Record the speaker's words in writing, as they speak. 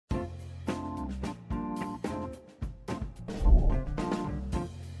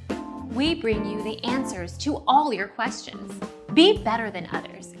we bring you the answers to all your questions. Be better than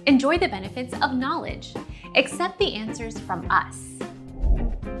others. Enjoy the benefits of knowledge. Accept the answers from us.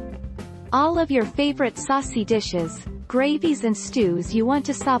 All of your favorite saucy dishes, gravies and stews you want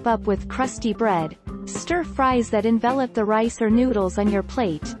to sop up with crusty bread, stir-fries that envelop the rice or noodles on your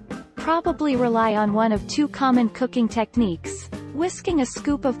plate, probably rely on one of two common cooking techniques: whisking a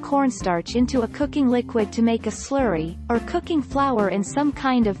scoop of cornstarch into a cooking liquid to make a slurry, or cooking flour in some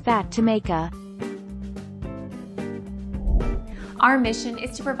kind of fat to make a. Our mission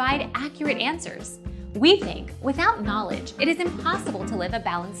is to provide accurate answers. We think without knowledge, it is impossible to live a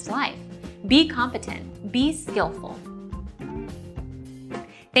balanced life. Be competent, be skillful.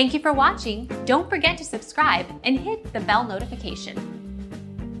 Thank you for watching. Don't forget to subscribe and hit the bell notification.